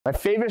My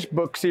favorite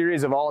book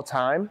series of all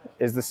time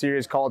is the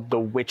series called The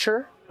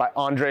Witcher by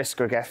Andrzej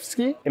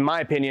Sapkowski. In my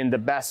opinion, the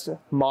best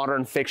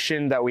modern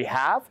fiction that we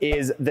have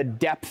is the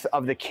depth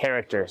of the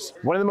characters.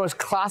 One of the most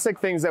classic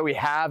things that we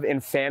have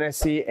in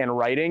fantasy and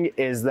writing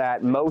is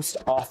that most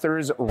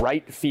authors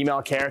write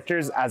female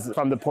characters as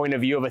from the point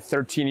of view of a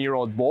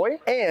 13-year-old boy.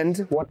 And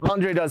what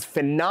Andrzej does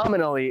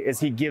phenomenally is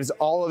he gives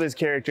all of his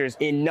characters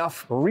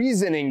enough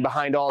reasoning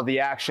behind all of the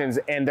actions,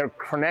 and their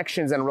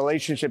connections and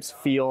relationships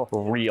feel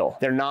real.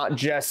 They're not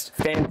just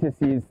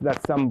fantasies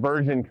that some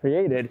version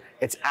created,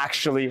 it's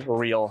actually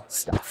real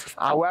stuff.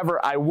 However,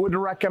 I would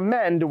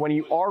recommend when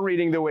you are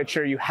reading The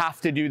Witcher, you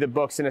have to do the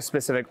books in a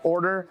specific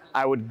order.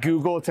 I would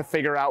Google to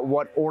figure out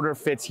what order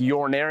fits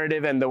your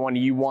narrative and the one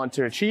you want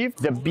to achieve.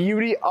 The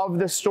beauty of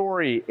the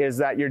story is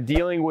that you're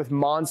dealing with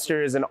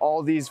monsters and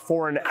all these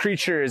foreign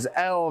creatures,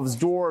 elves,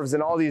 dwarves,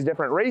 and all these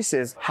different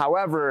races.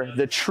 However,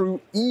 the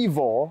true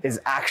evil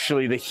is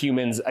actually the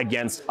humans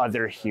against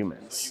other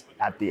humans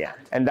at the end.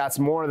 And that's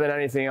more than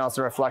anything else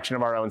a reflection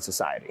of our own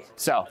society.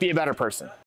 So be a better person.